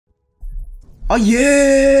Oh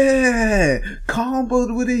yeah!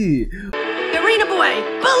 Comboed with it! Arena boy,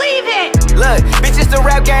 believe it! Look, bitches the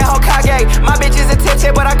rap game, Hokage. My bitch is a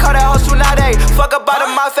 10-10, but I call that hoe Tsunade. Fuck up out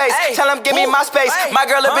of my face, tell him give me my space. My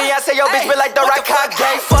girl a Beyonce, your bitch be like the right cock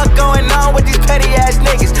gay. Fuck going on with these petty ass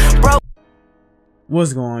niggas, bro.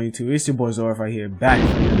 What's going on YouTube? It's your boy Xorify here, back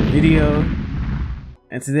with another video.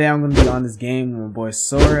 And today I'm going to be on this game with my boy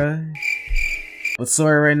Sora. But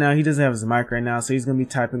Sora right now, he doesn't have his mic right now, so he's going to be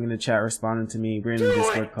typing in the chat, responding to me, we're in the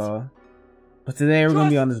Discord call. But today we're going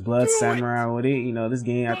to be on this Blood Samurai with it. You know, this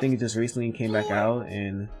game, I think it just recently came back out.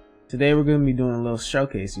 And today we're going to be doing a little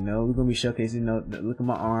showcase, you know. We're going to be showcasing, you know, look at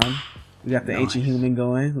my arm. We got the ancient human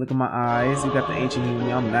going. Look at my eyes. We got the ancient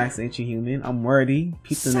human. I'm max ancient human. I'm worthy.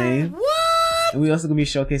 Peep the name. And we also gonna be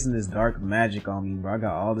showcasing this dark magic on me, bro. I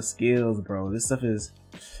got all the skills, bro. This stuff is,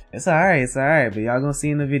 it's alright, but y'all gonna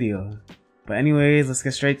see in the video. But anyways, let's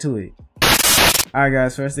get straight to it. Alright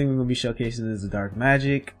guys, first thing we're gonna be showcasing is the dark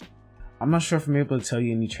magic. I'm not sure if I'm able to tell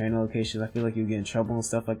you any trainer locations. I feel like you'll get in trouble and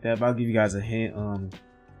stuff like that, but I'll give you guys a hint.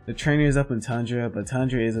 The trainer is up in Tundra, but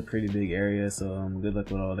Tundra is a pretty big area, so good luck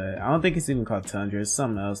with all that. I don't think it's even called Tundra, it's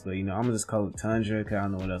something else, but you know, I'm gonna just call it Tundra because I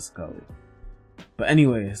don't know what else to call it. But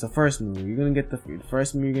anyway, so first move, you're gonna get the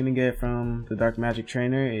first move you're gonna get from the dark magic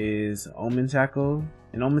trainer is Omen Tackle.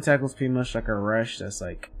 And Omen Tackle is pretty much like a rush that's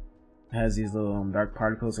like has these little dark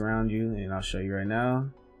particles around you, and I'll show you right now.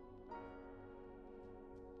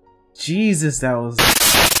 Jesus, that was.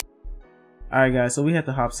 Alright guys, so we had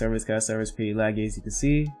the hop service, cause service pretty laggy as you can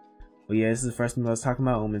see. But yeah, this is the first move I was talking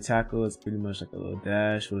about. Omen Tackle. It's pretty much like a little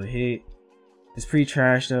dash with a hit. It's pretty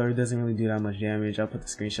trash though, it doesn't really do that much damage. I'll put the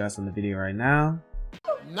screenshots on the video right now.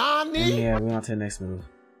 And yeah, we're on to the next move.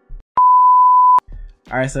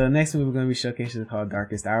 Alright, so the next move we're going to be showcasing is called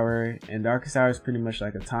Darkest Hour. And Darkest Hour is pretty much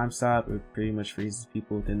like a time stop. It pretty much freezes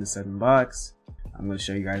people within the 7 box. I'm going to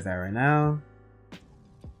show you guys that right now.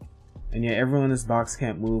 And yeah, everyone in this box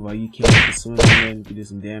can't move while you can't swing in. You can do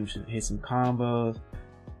some damage, hit some combos.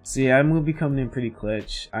 So yeah, that move be coming in pretty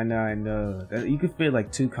clutch. I know. You could fit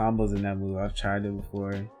like 2 combos in that move. I've tried it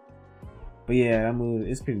before. But yeah, that move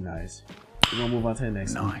is pretty nice. We're gonna move on to the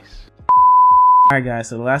next one. Alright guys,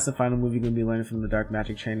 so the last and final move you're gonna be learning from the Dark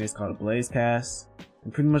Magic Trainer is called a Blaze Cast.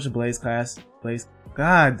 And pretty much a Blaze Cast.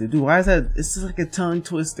 God, dude, why is that? It's just like a tongue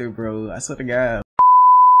twister, bro. I swear to God.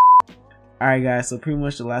 Alright guys, so pretty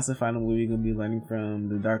much the last and final move you're gonna be learning from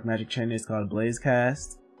the Dark Magic Trainer is called Blaze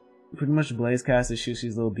Cast. Pretty much Blaze Cast, it shoots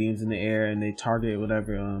these little beams in the air and they target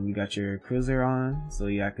whatever you got your cruiser on. So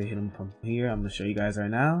yeah, I could hit them from here. I'm gonna show you guys right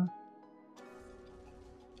now.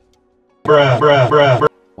 Bruh.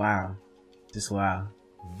 Wow. Just wow.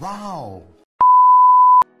 Wow.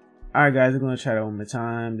 Alright guys, we're gonna try that one more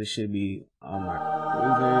time. This should be on my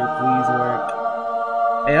cruiser. Please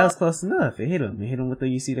work. Hey, that was close enough. It hit him. It hit him with the,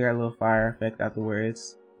 you see that little fire effect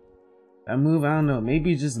afterwards. That move, I don't know,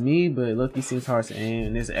 maybe just me, but Loki seems hard to aim,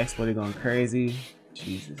 and there's an exploiter going crazy.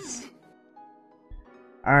 Jesus.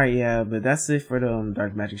 Alright, yeah, but that's it for the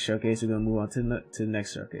Dark Magic Showcase. We're gonna move on to the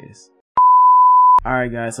next showcase.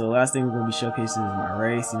 Alright guys, so the last thing we're gonna be showcasing is my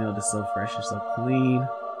race. You know, this so fresh and so clean.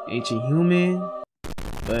 Ancient human.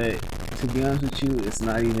 But to be honest with you, it's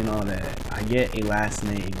not even all that. I get a last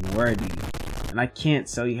name, Worthy. And I can't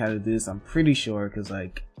tell you how to do this, I'm pretty sure, because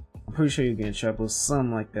like, I'm pretty sure you'll get in trouble,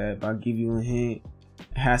 something like that, but I'll give you a hint.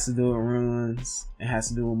 It has to do with ruins. It has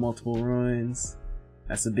to do with multiple ruins.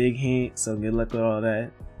 That's a big hint, so good luck with all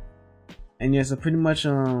that. And yeah, so pretty much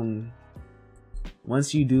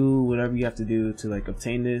once you do whatever you have to do to like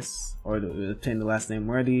obtain this, or to obtain the last name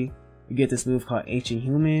Worthy, you get this move called Ancient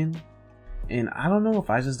Human. And I don't know if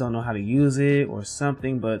I just don't know how to use it or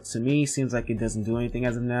something, but to me it seems like it doesn't do anything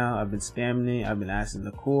as of now. I've been spamming it, I've been asking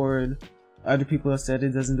the cord. Other people have said it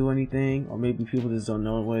doesn't do anything, or maybe people just don't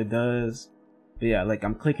know what it does. But yeah, like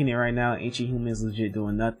I'm clicking it right now. Ancient Human is legit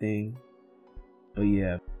doing nothing. But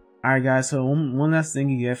yeah. Alright guys, so one last thing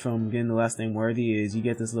you get from getting the last name Worthy is you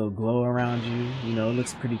get this little glow around you. You know, it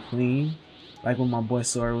looks pretty clean. Like what my boy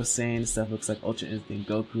Sora was saying, stuff looks like Ultra Instinct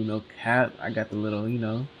Goku, no cap. I got the little, you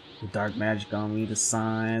know, the dark magic on me, the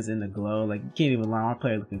signs and the glow. Like, you can't even lie, my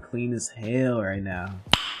player looking clean as hell right now.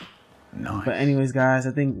 Nice. But anyways guys,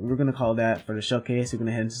 I think we're gonna call that for the showcase. We're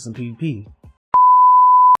gonna head into some PvP.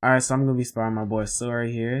 Alright, so I'm gonna be sparring my boy Sora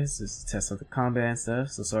here. So just to test out the combat and stuff.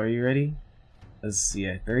 So Sora, you ready? Let's see,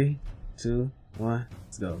 yeah, 3, 2, 1,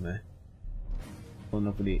 let's go, man. Pulling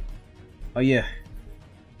up with it. Oh yeah.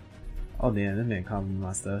 Oh damn, that man comboing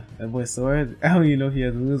my stuff. That boy Sora, I don't even know if he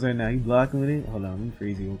has moves right now. He blocking with it. Hold on, let me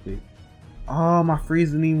freeze you real quick. Oh, my freeze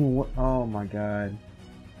didn't even. Oh my god.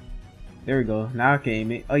 There we go. Now I can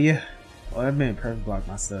aim it. Oh yeah. Oh, that man perfect blocked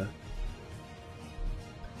my stuff.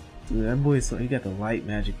 Dude, that boy, so he got the light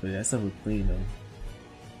magic for that stuff was clean though.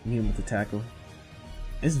 You hit him with the tackle.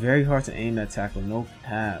 It's very hard to aim that tackle, no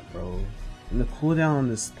cap, bro. And the cooldown on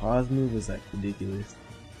this pause move is like ridiculous.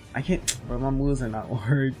 I can't, bro. My moves are not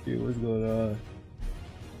working. What's going on?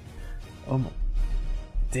 Oh my,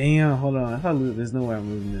 damn! Hold on. If I lose, there's no way I'm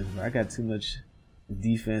losing this, bro. I got too much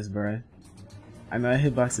defense, bro. I know that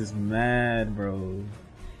hitbox is mad, bro.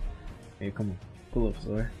 Hey, come on, pull up,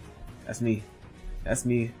 Sword. That's me. That's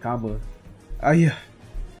me. Combo. Oh yeah.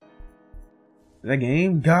 That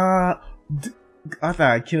game? God. I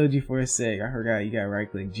thought I killed you for a sec. I forgot you got right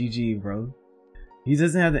click. GG, bro. He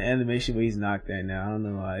doesn't have the animation where he's knocked that now. I don't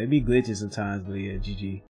know why. It'd be glitchy sometimes, but yeah,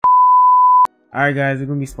 GG. Alright guys, we're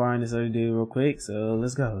gonna be sparring this other dude real quick, so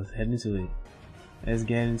let's go. Let's head into it. Let's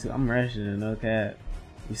get into it. I'm rushing it, no cap.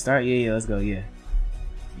 We start? Yeah, let's go, yeah.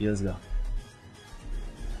 Yeah, let's go.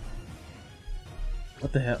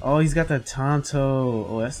 What the hell? Oh, he's got that Tonto.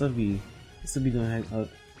 Oh, that still be doing heck up.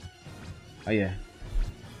 Oh yeah.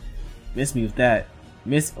 Miss me with that.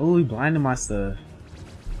 Miss. Oh, he blinded my stuff.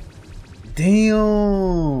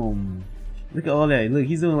 Damn. Look at all that. Look,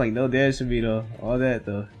 he's doing like no damage to me though. All that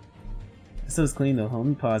though. That stuff's clean though. Let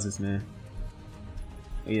me pause this, man.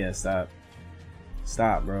 Oh, yeah, stop.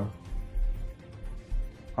 Stop, bro.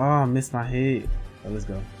 Oh, I missed my hit. Oh, let's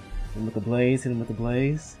go. Hit him with the blaze. Hit him with the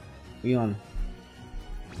blaze. We on him.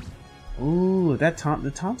 Ooh, the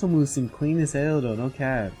Tonto move seemed clean as hell though. No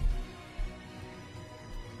cap.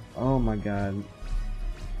 Oh my god.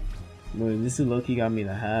 Boy, this is low-key got me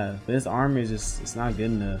to half. But his armor is just, it's not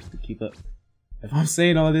good enough to keep up. If I'm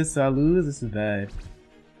saying all this so I lose, this is bad.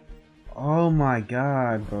 Oh my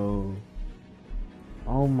god, bro.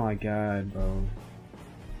 Oh my god, bro.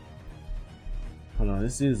 Hold on,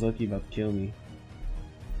 this dude's low-key about to kill me.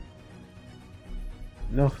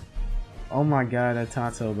 No. Oh my god, that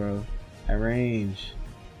Tonto, bro. At range.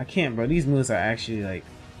 I can't, bro. These moves are actually like...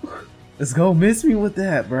 Let's go, miss me with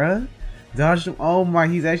that, bruh. Dodge him. Oh my,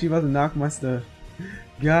 he's actually about to knock my stuff.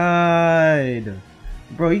 God.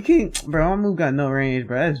 Bro, you can't. Bro, my move got no range,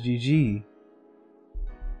 bro. That's GG.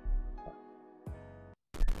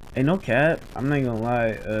 Hey, no cap. I'm not gonna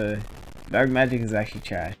lie. Dark magic is actually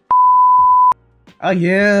trash. Oh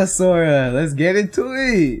yeah, Sora. Let's get into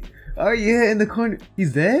it. Oh yeah, in the corner.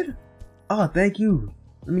 He's dead? Oh, thank you.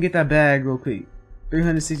 Let me get that bag real quick.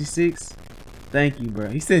 366. Thank you, bro.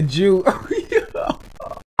 He said Jew.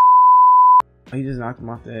 Oh, he just knocked him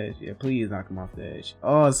off the edge. Yeah, please knock him off the edge.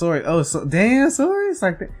 Oh, sorry. Oh, so damn, sorry. It's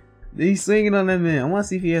like that. He's swinging on that man. I want to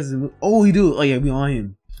see if he has a move. Oh, he do. Oh yeah, we on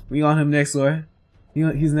him. We on him next, Sora.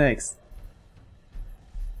 He's next.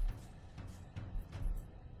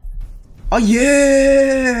 Oh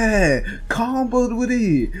yeah, comboed with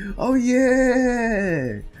it. Oh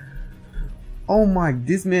yeah. Oh my,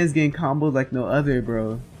 this man's getting comboed like no other,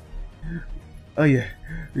 bro. Oh yeah,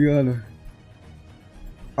 we on him.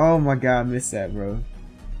 Oh my god, I missed that, bro.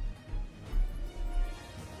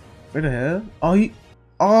 Where the hell? Oh,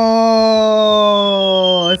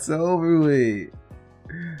 oh, it's over with.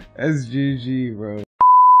 That's GG, bro.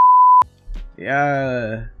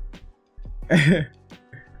 Yeah.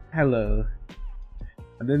 Hello.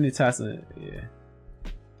 I didn't toss it. Yeah.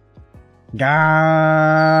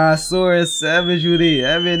 God, Sora savage with it.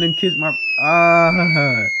 I didn't kiss my.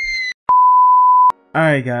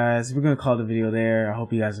 Alright guys, we're gonna call the video there. I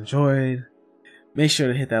hope you guys enjoyed. Make sure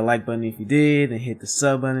to hit that like button if you did, and hit the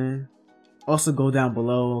sub button. Also go down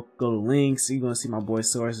below, go to links, you're gonna see my boy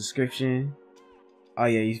Sora's description. Oh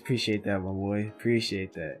yeah, you appreciate that, my boy.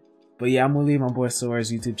 Appreciate that. But yeah, I'm gonna leave my boy Sora's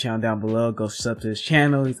YouTube channel down below. Go sub to his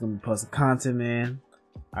channel. He's gonna be posting content, man.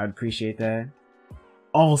 I'd appreciate that.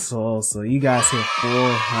 Also, you guys hit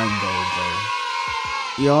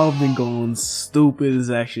 400, bro. Y'all been going stupid. It's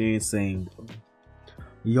actually insane, bro.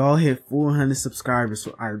 Y'all hit 400 subscribers,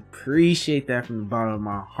 so I appreciate that from the bottom of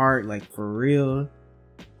my heart, like for real.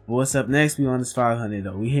 But what's up next? We on this 500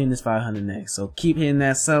 though. We hitting this 500 next, so keep hitting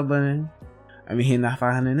that sub button. I mean hitting that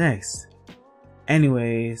 500 next.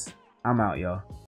 Anyways, I'm out, y'all.